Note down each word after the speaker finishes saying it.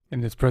In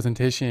this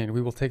presentation,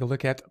 we will take a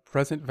look at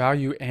present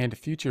value and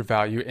future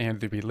value and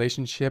the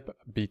relationship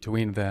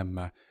between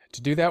them.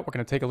 To do that, we're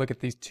going to take a look at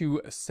these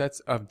two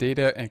sets of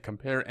data and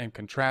compare and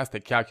contrast the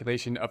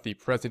calculation of the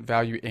present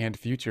value and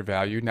future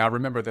value. Now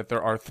remember that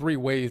there are three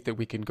ways that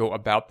we can go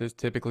about this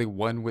typically.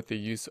 One with the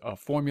use of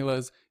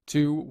formulas,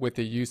 two with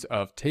the use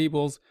of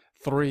tables,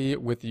 three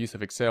with the use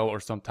of Excel or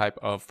some type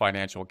of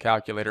financial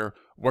calculator.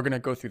 We're going to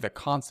go through the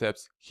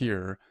concepts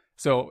here.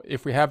 So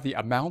if we have the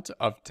amount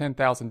of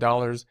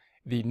 $10,000,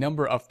 the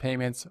number of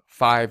payments,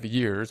 5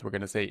 years, we're going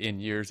to say in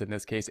years in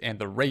this case, and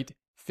the rate,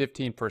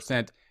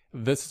 15%.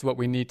 This is what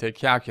we need to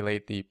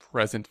calculate the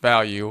present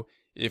value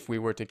if we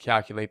were to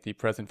calculate the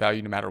present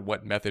value no matter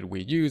what method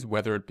we use,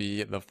 whether it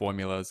be the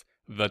formulas,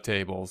 the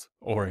tables,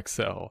 or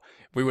Excel.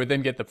 We would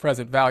then get the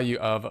present value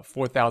of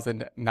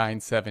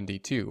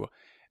 $4,972.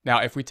 Now,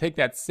 if we take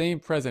that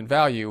same present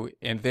value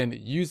and then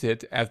use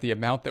it as the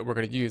amount that we're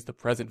going to use the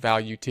present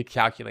value to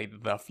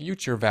calculate the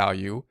future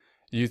value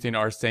using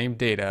our same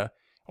data,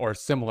 or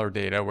similar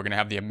data, we're going to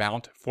have the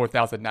amount,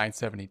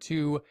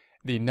 4,972,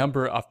 the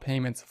number of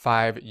payments,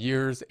 5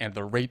 years, and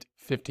the rate,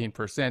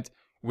 15%.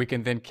 We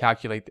can then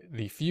calculate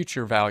the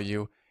future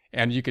value,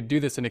 and you could do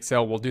this in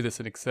Excel. We'll do this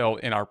in Excel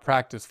in our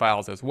practice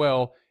files as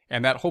well,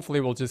 and that hopefully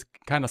will just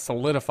kind of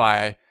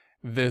solidify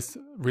this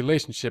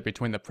relationship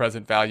between the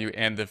present value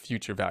and the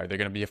future value. They're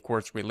going to be, of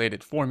course,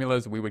 related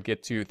formulas. We would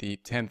get to the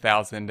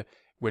 10,000,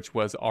 which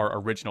was our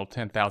original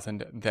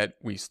 10,000 that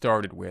we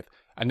started with.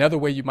 Another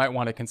way you might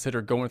want to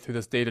consider going through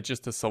this data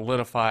just to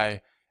solidify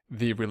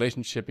the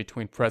relationship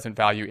between present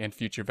value and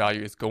future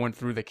value is going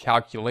through the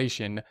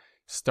calculation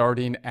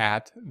starting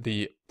at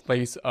the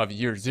place of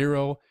year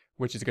 0,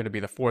 which is going to be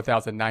the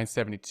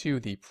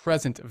 4,972, the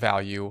present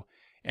value,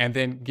 and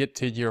then get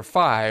to year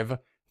 5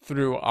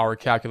 through our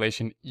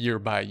calculation year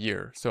by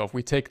year. So if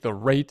we take the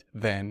rate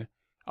then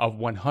of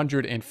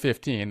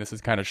 115, this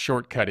is kind of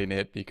shortcutting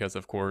it because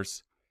of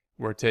course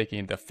we're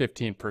taking the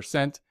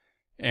 15%,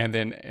 and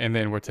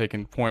then we're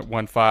taking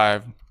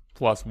 0.15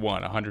 plus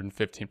 1,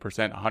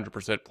 115%,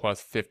 100%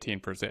 plus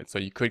 15%. So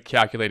you could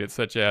calculate it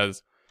such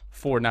as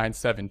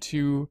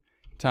 4,972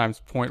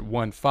 times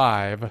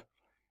 0.15,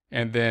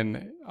 and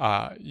then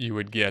you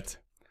would get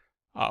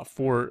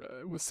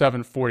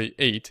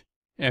 748,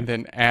 and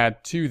then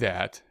add to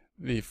that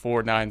the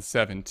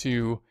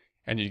 4,972,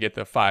 and you get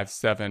the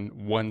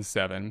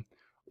 5,717.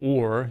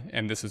 Or,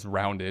 and this is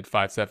rounded,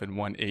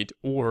 5,718,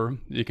 or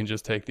you can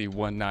just take the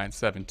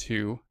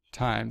 1,972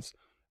 times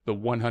the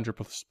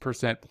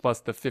 100% plus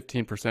the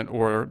 15%,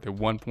 or the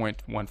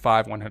 1.15,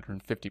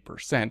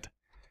 150%,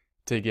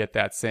 to get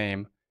that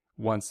same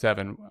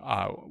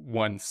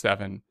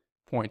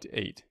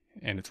 1717.8,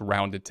 and it's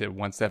rounded to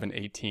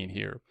 1718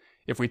 here.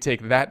 If we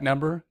take that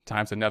number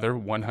times another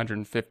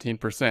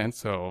 115%,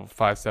 so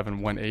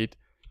 5,718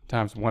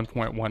 times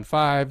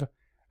 1.15,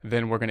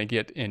 then we're going to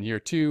get in year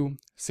 2,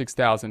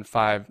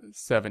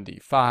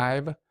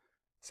 6,575.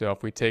 So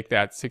if we take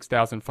that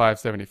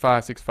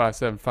 6,575,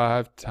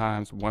 6,575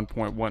 times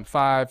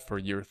 1.15 for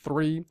year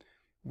 3,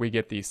 we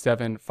get the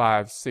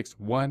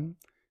 7,561.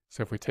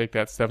 So if we take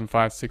that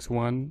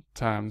 7,561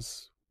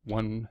 times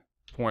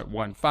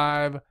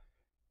 1.15,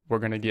 we're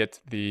going to get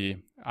the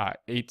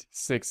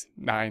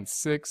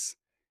 8,696.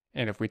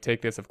 And if we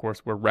take this, of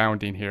course, we're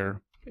rounding here,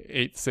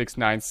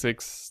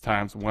 8,696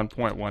 times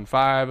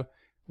 1.15,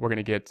 we're going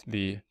to get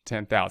the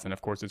 10,000.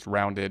 Of course, it's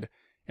rounded.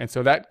 And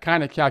so that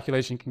kind of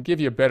calculation can give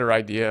you a better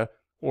idea,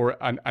 or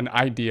an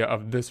idea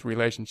of this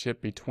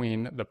relationship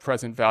between the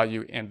present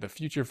value and the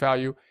future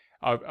value,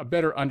 a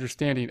better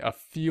understanding, a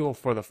feel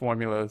for the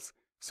formulas,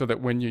 so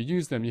that when you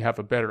use them, you have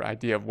a better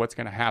idea of what's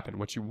going to happen.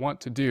 What you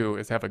want to do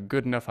is have a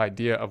good enough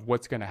idea of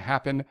what's going to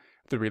happen,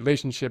 the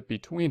relationship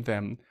between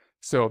them,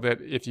 so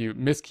that if you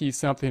miskey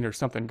something or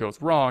something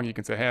goes wrong, you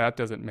can say, hey, that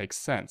doesn't make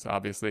sense.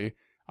 Obviously,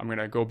 I'm going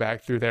to go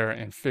back through there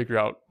and figure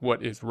out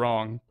what is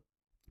wrong,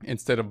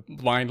 instead of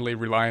blindly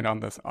relying on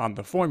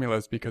the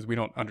formulas because we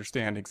don't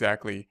understand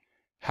exactly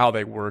how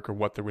they work or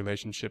what the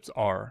relationships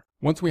are.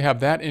 Once we have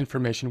that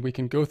information, we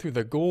can go through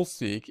the goal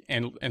seek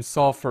and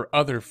solve for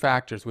other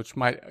factors which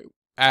might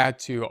add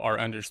to our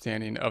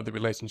understanding of the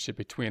relationship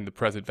between the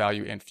present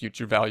value and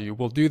future value.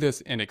 We'll do this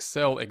in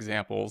Excel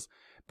examples,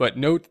 but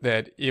note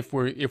that if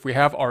we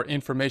have our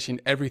information,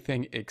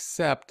 everything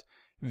except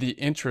the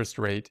interest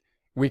rate,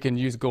 we can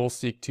use goal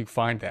seek to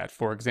find that.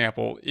 For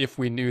example, if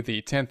we knew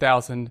the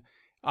 10,000,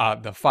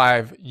 the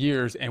 5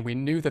 years, and we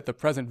knew that the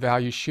present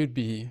value should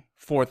be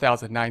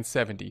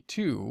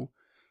 4,972,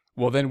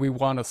 well, then we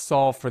want to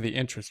solve for the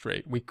interest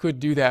rate. We could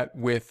do that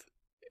with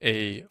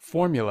a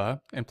formula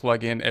and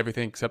plug in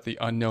everything except the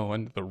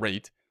unknown, the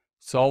rate,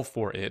 solve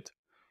for it.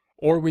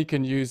 Or we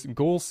can use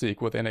goal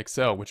seek within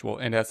Excel, which will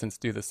in essence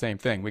do the same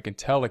thing. We can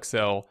tell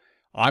Excel,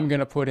 I'm going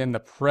to put in the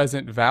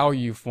present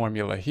value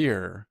formula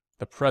here,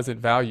 the present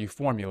value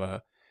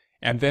formula,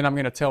 and then I'm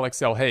going to tell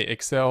Excel, hey,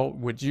 Excel,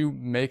 would you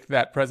make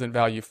that present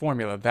value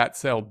formula, that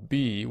cell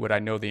B, what I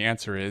know the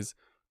answer is,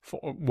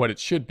 for what it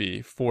should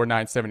be,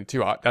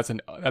 4,972.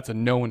 That's a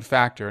known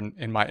factor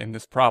in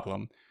this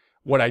problem.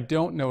 What I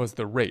don't know is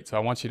the rate. So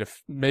I want you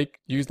to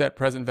use that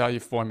present value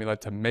formula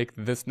to make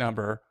this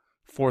number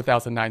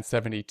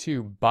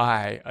 4,972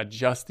 by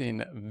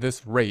adjusting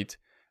this rate.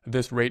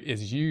 This rate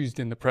is used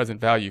in the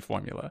present value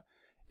formula.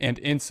 And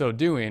in so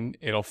doing,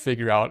 it'll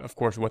figure out, of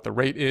course, what the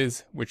rate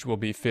is, which will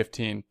be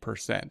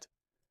 15%.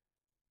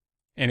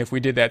 And if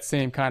we did that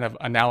same kind of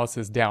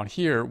analysis down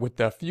here with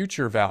the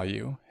future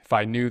value, if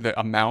I knew the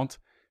amount,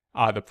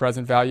 the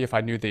present value, if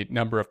I knew the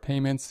number of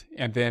payments,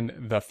 and then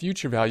the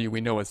future value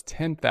we know is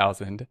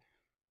 10,000,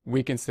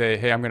 we can say,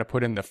 hey, I'm going to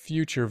put in the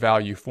future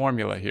value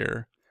formula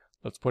here.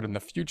 Let's put in the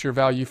future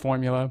value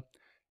formula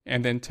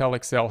and then tell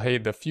Excel,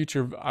 hey,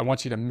 I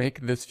want you to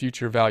make this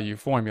future value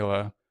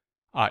formula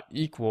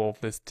equal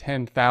this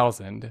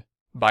 10,000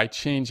 by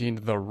changing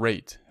the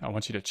rate. I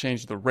want you to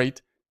change the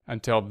rate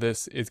until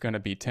this is going to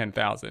be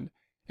 10,000.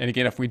 And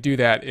again, if we do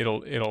that,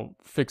 it'll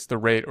fix the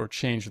rate or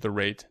change the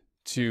rate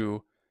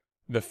to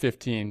the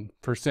 15%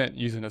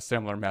 using a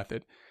similar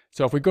method.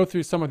 So if we go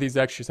through some of these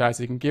exercises,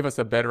 it can give us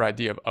a better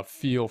idea of a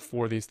feel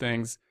for these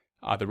things.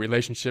 The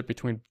relationship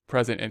between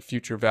present and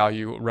future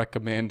value.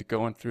 Recommend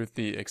going through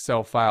the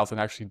Excel files and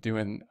actually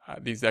doing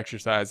these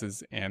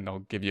exercises, and they'll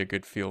give you a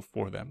good feel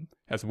for them,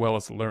 as well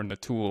as learn the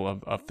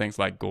tool of things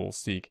like goal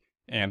seek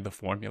and the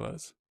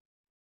formulas.